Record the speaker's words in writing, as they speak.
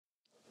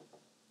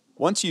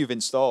Once you've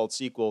installed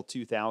SQL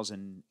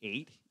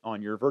 2008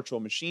 on your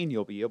virtual machine,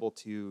 you'll be able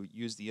to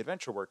use the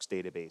AdventureWorks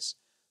database.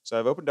 So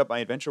I've opened up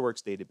my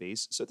AdventureWorks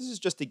database. So this is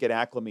just to get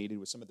acclimated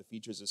with some of the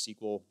features of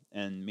SQL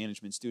and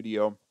Management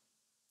Studio,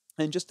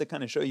 and just to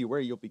kind of show you where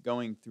you'll be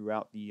going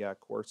throughout the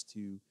course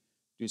to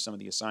do some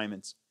of the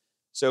assignments.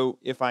 So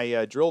if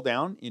I drill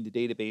down into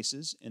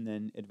databases and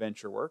then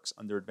AdventureWorks,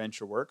 under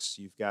AdventureWorks,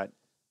 you've got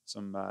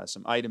some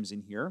items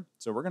in here.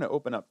 So we're going to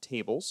open up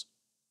tables.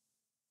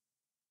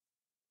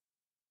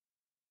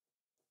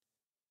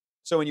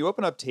 So when you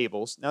open up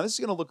tables, now this is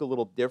going to look a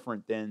little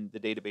different than the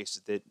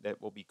databases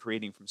that we'll be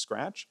creating from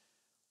scratch.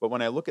 But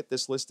when I look at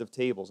this list of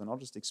tables, and I'll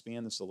just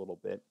expand this a little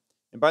bit.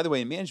 And by the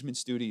way, in Management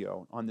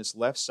Studio, on this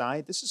left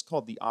side, this is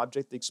called the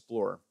Object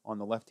Explorer on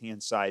the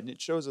left-hand side. And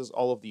it shows us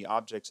all of the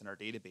objects in our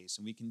database.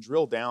 And we can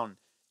drill down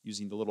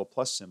using the little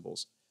plus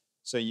symbols.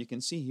 So you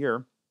can see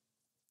here,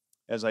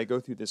 as I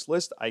go through this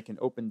list, I can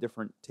open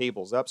different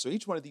tables up. So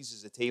each one of these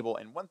is a table.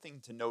 And one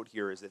thing to note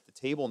here is that the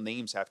table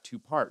names have two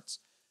parts.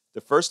 The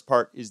first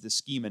part is the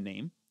schema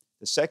name.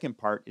 The second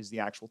part is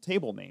the actual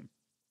table name.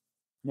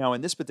 Now,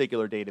 in this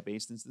particular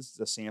database, since this is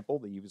a sample,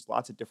 they use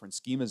lots of different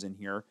schemas in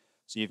here.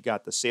 So you've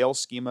got the sales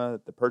schema,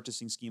 the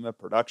purchasing schema,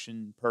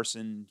 production,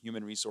 person,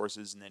 human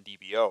resources, and then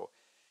DBO.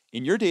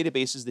 In your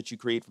databases that you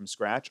create from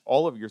scratch,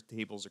 all of your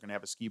tables are going to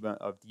have a schema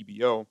of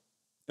DBO.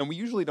 And we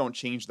usually don't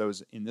change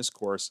those in this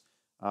course,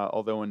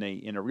 although in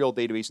a real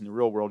database in the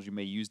real world, you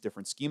may use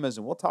different schemas.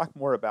 And we'll talk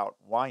more about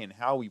why and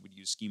how we would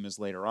use schemas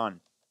later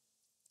on.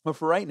 But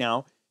for right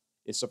now,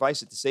 it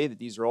suffices to say that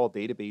these are all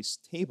database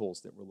tables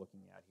that we're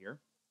looking at here.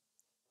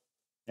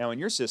 Now in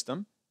your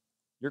system,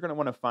 you're going to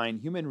want to find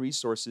human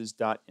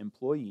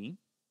resources.employee,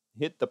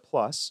 hit the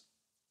plus,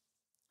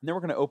 and then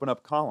we're going to open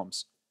up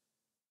columns.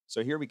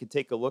 So here we can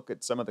take a look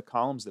at some of the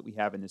columns that we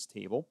have in this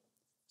table.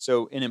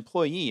 So an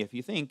employee, if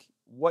you think,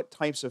 what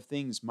types of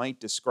things might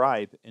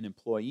describe an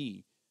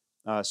employee?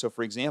 So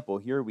for example,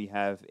 here we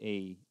have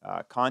a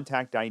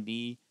contact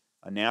ID,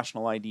 a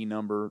national ID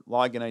number,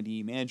 login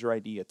ID, manager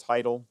ID, a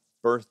title,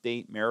 birth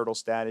date, marital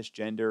status,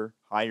 gender,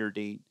 hire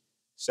date,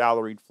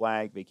 salaried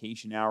flag,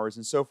 vacation hours,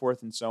 and so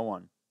forth and so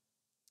on.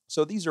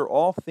 So these are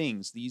all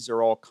things, these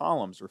are all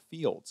columns or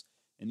fields,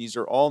 and these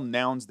are all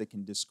nouns that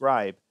can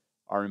describe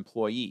our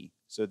employee.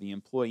 So the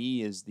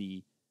employee is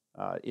the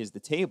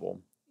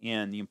table,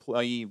 and the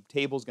employee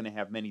table is going to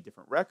have many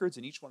different records,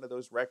 and each one of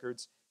those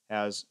records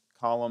has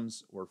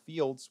columns or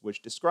fields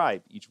which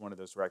describe each one of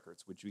those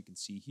records, which we can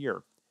see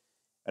here.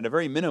 At a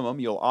very minimum,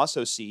 you'll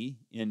also see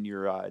in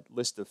your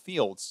list of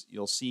fields,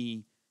 you'll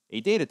see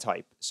a data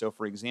type. So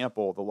for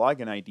example, the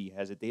login ID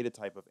has a data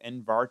type of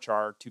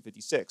nvarchar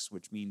 256,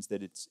 which means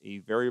that it's a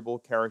variable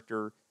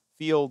character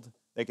field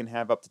that can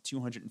have up to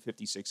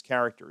 256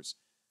 characters.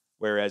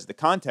 Whereas the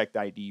contact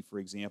ID, for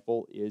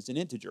example, is an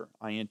integer.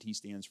 INT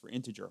stands for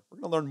integer. We're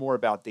going to learn more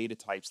about data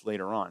types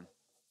later on.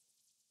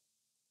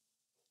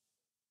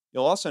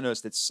 You'll also notice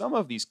that some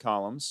of these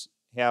columns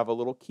have a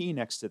little key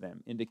next to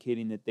them,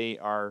 indicating that they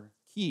are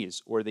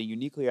keys or they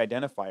uniquely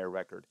identify a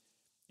record.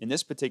 In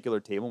this particular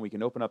table, we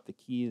can open up the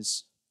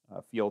keys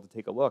field to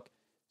take a look.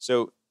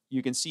 So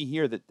you can see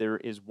here that there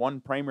is one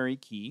primary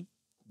key,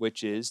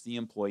 which is the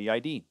employee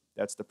ID.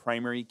 That's the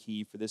primary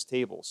key for this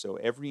table. So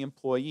every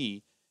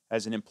employee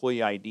has an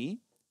employee ID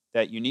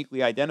that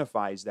uniquely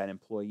identifies that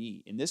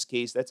employee. In this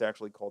case, that's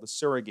actually called a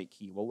surrogate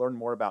key. We'll learn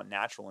more about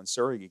natural and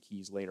surrogate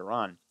keys later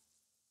on.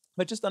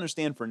 But just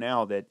understand for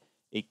now that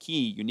a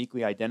key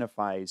uniquely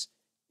identifies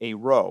a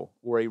row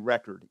or a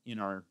record in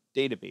our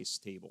database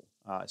table.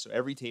 So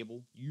every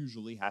table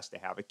usually has to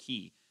have a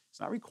key. It's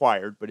not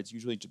required, but it's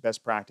usually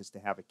best practice to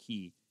have a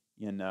key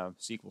in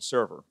SQL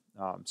Server.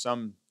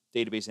 Some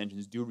database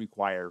engines do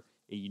require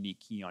a unique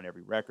key on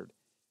every record.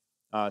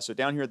 So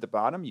down here at the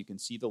bottom, you can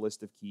see the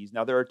list of keys.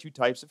 Now, there are two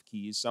types of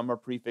keys. Some are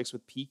prefixed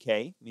with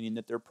PK, meaning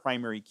that they're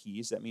primary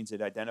keys. That means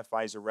it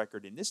identifies a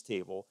record in this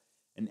table.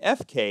 And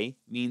FK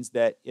means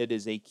that it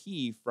is a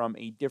key from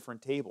a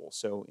different table.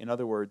 So in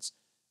other words,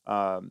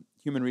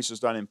 human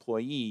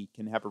resource.employee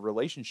can have a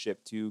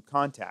relationship to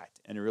contact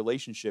and a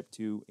relationship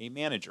to a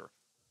manager.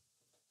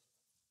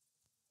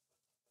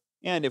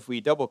 And if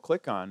we double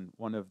click on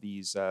one of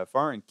these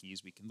foreign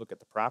keys, we can look at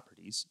the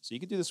properties. So you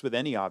can do this with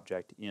any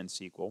object in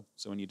SQL.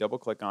 So when you double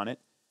click on it,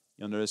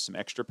 you'll notice some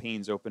extra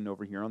panes open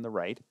over here on the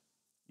right.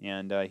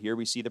 And here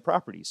we see the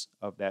properties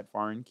of that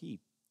foreign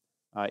key.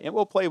 And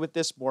we'll play with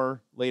this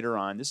more later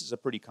on. This is a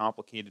pretty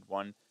complicated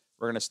one.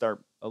 We're going to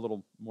start a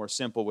little more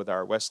simple with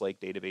our Westlake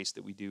database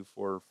that we do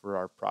for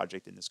our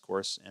project in this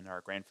course and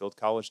our Granfield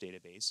College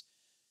database.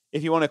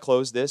 If you want to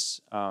close this,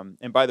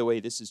 and by the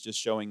way, this is just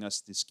showing us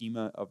the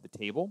schema of the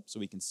table, so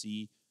we can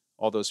see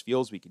all those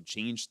fields. We can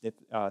change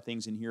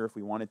things in here if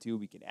we wanted to.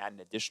 We can add an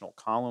additional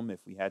column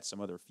if we had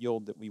some other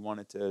field that we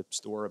wanted to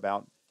store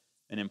about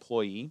an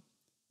employee.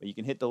 But you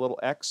can hit the little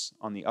X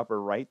on the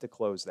upper right to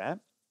close that.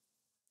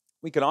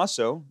 We can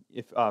also,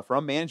 if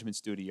from Management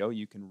Studio,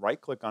 you can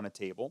right-click on a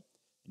table,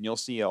 and you'll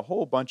see a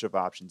whole bunch of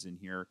options in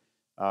here.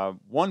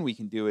 One we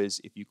can do is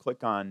if you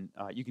click on,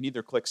 you can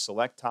either click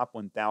Select Top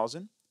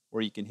 1000,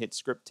 or you can hit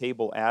script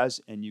table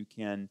as, and you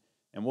can,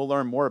 and we'll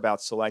learn more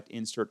about select,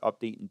 insert,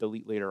 update, and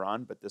delete later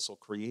on, but this will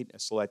create a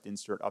select,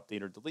 insert,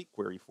 update, or delete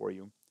query for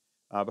you.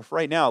 But for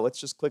right now, let's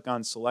just click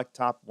on select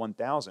top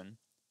 1000.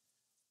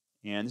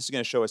 And this is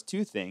going to show us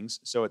two things.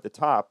 So at the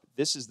top,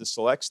 this is the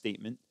select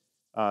statement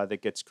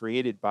that gets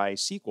created by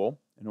SQL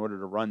in order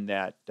to run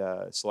that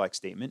select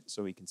statement,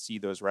 so we can see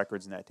those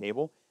records in that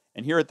table.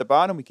 And here at the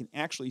bottom, we can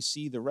actually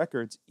see the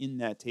records in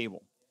that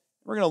table.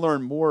 We're going to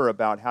learn more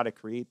about how to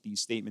create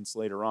these statements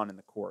later on in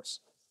the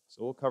course.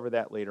 So we'll cover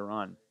that later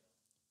on.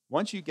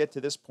 Once you get to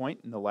this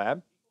point in the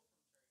lab,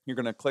 you're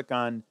going to click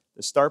on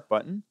the Start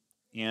button,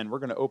 and we're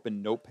going to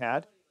open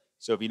Notepad.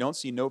 So if you don't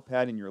see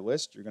Notepad in your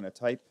list, you're going to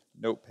type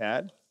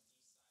Notepad.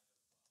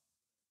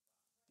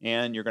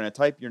 And you're going to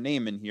type your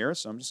name in here.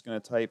 So I'm just going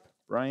to type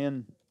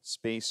Brian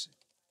space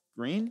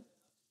Green.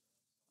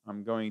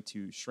 I'm going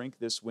to shrink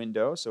this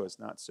window so it's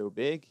not so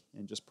big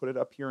and just put it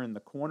up here in the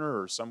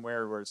corner or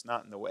somewhere where it's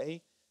not in the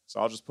way.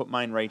 So I'll just put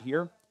mine right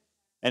here.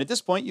 And at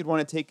this point, you'd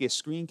want to take a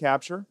screen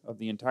capture of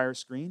the entire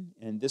screen,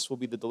 and this will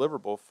be the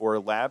deliverable for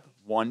Lab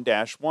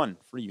 1-1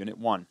 for Unit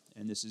 1.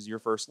 And this is your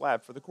first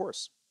lab for the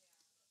course.